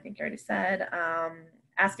them. I think I already said,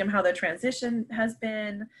 ask them how their transition has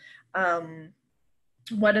been.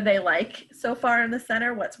 What do they like so far in the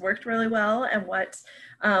center? What's worked really well, and what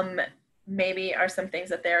maybe are some things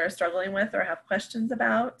that they're struggling with or have questions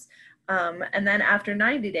about. And then after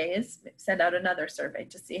 90 days, send out another survey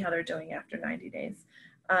to see how they're doing after 90 days.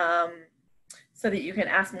 So that you can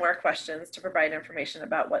ask more questions to provide information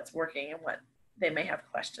about what's working and what they may have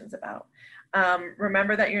questions about.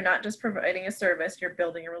 Remember that you're not just providing a service, you're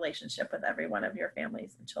building a relationship with every one of your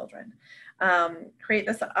families and children. Create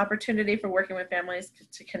this opportunity for working with families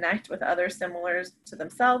to connect with others similar to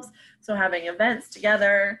themselves. So having events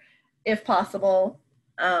together, if possible.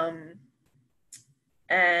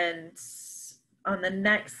 And on the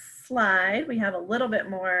next slide, we have a little bit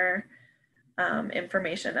more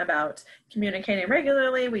information about communicating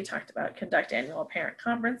regularly. We talked about conduct annual parent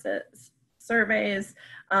conferences, surveys,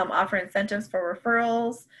 offer incentives for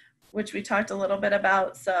referrals, which we talked a little bit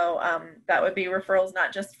about. So that would be referrals,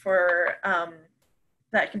 not just for,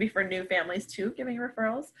 that can be for new families too, giving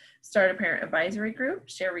referrals. Start a parent advisory group,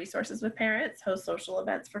 share resources with parents, host social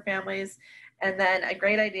events for families. And then a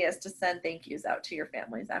great idea is to send thank yous out to your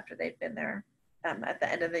families after they've been there at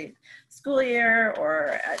the end of the school year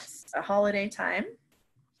or at a holiday time.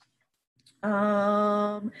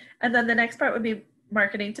 And then the next part would be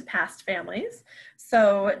marketing to past families.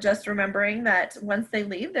 So just remembering that once they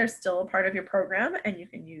leave, they're still a part of your program and you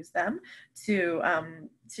can use them to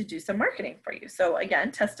do some marketing for you. So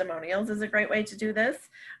again, testimonials is a great way to do this.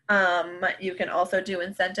 You can also do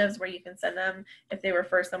incentives where you can send them, if they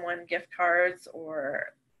refer someone, gift cards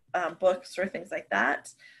or books or things like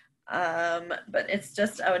that. But it's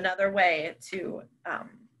just another way to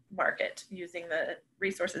market using the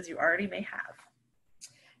resources you already may have.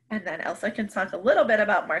 And then Elsa can talk a little bit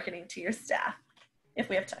about marketing to your staff, if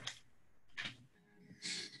we have time.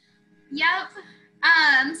 Yep.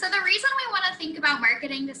 So the reason we want to think about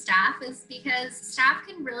marketing to staff is because staff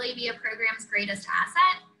can really be a program's greatest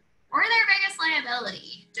asset or their biggest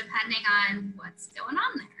liability, depending on what's going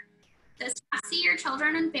on there. The staff see your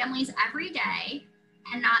children and families every day,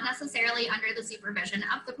 and not necessarily under the supervision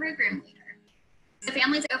of the program leader. The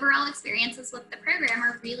family's overall experiences with the program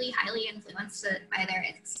are really highly influenced by their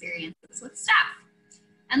experiences with staff.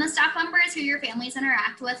 And the staff members who your families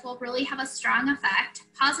interact with will really have a strong effect,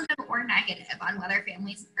 positive or negative, on whether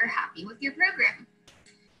families are happy with your program.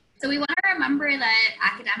 So we want to remember that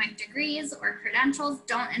academic degrees or credentials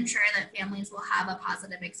don't ensure that families will have a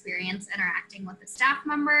positive experience interacting with the staff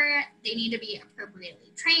member. They need to be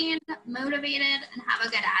appropriately trained, motivated, and have a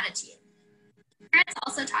good attitude. Parents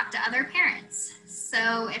also talk to other parents.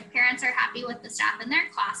 So if parents are happy with the staff in their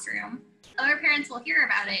classroom, other parents will hear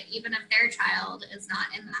about it even if their child is not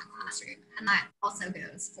in that classroom. And that also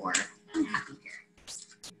goes for unhappy parents.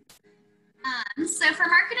 So for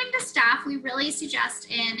marketing to staff, we really suggest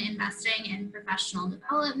investing in professional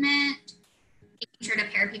development, making sure to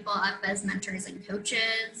pair people up as mentors and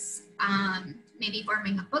coaches, maybe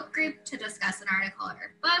forming a book group to discuss an article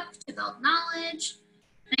or book to build knowledge,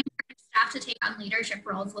 and encourage staff to take on leadership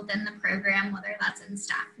roles within the program, whether that's in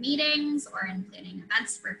staff meetings or in planning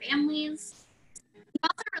events for families. You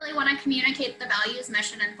also really want to communicate the values,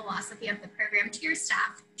 mission, and philosophy of the program to your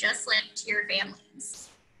staff, just like to your families.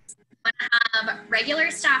 You want to have regular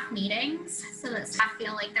staff meetings so that staff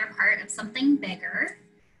feel like they're part of something bigger.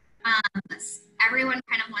 Everyone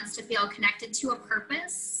kind of wants to feel connected to a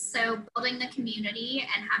purpose, so building the community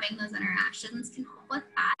and having those interactions can help with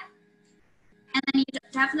that. And then you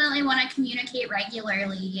definitely want to communicate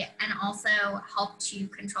regularly and also help to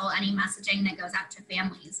control any messaging that goes out to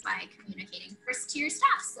families by communicating first to your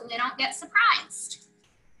staff so they don't get surprised.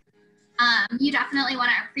 You definitely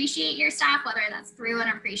want to appreciate your staff, whether that's through an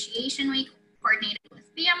appreciation week coordinated with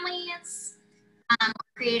families,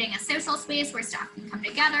 creating a social space where staff can come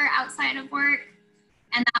together outside of work,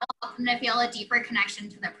 and that will help them to feel a deeper connection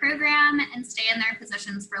to the program and stay in their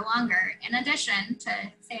positions for longer, in addition to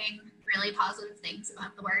saying really positive things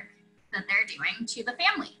about the work that they're doing to the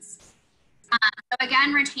families. So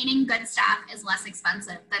again, retaining good staff is less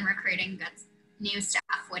expensive than recruiting good new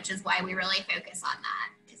staff, which is why we really focus on that,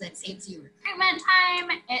 because it saves you recruitment time,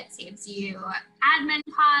 it saves you admin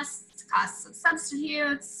costs, costs of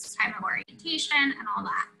substitutes, time of orientation, and all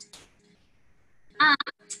that.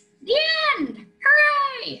 The end!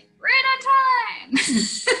 Hooray! Right on time!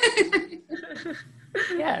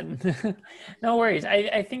 Yeah, no worries.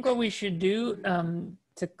 I think what we should do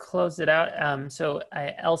to close it out, so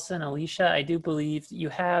Elsa and Alicia, I do believe you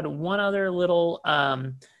had one other little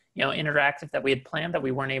interactive that we had planned that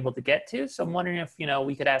we weren't able to get to. So I'm wondering if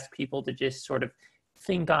we could ask people to just sort of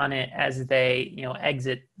think on it as they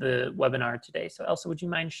exit the webinar today. So Elsa, would you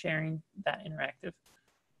mind sharing that interactive?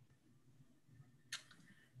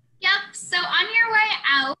 Yep, so on your way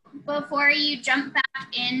out, before you jump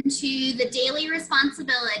back into the daily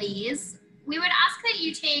responsibilities, we would ask that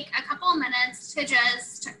you take a couple of minutes to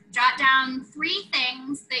just jot down 3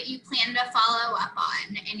 things that you plan to follow up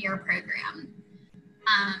on in your program.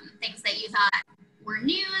 Things that you thought were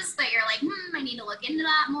news, that you're like, I need to look into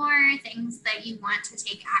that more, things that you want to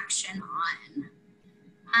take action on.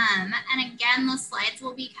 And again, the slides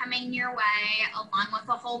will be coming your way along with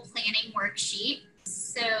a whole planning worksheet.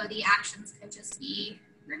 So the actions could just be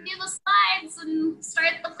review the slides and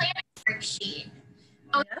start the planning worksheet.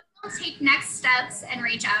 We'll take next steps and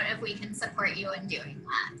reach out if we can support you in doing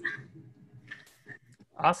that.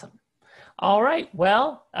 Awesome. All right.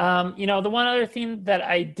 Well, the one other thing that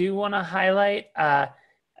I do want to highlight,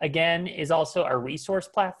 again, is also our resource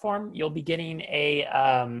platform. You'll be getting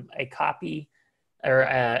a copy or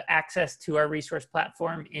access to our resource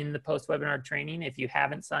platform in the post-webinar training if you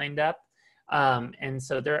haven't signed up. And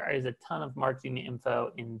so there is a ton of marketing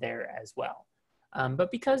info in there as well. But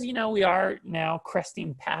because, we are now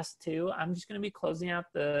cresting past 2, I'm just going to be closing out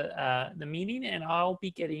the meeting, and I'll be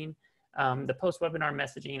getting the post-webinar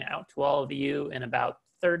messaging out to all of you in about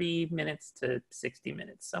 30 minutes to 60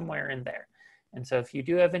 minutes, somewhere in there. And so if you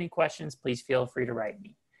do have any questions, please feel free to write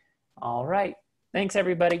me. All right. Thanks,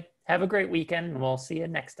 everybody. Have a great weekend, and we'll see you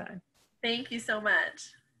next time. Thank you so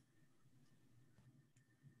much.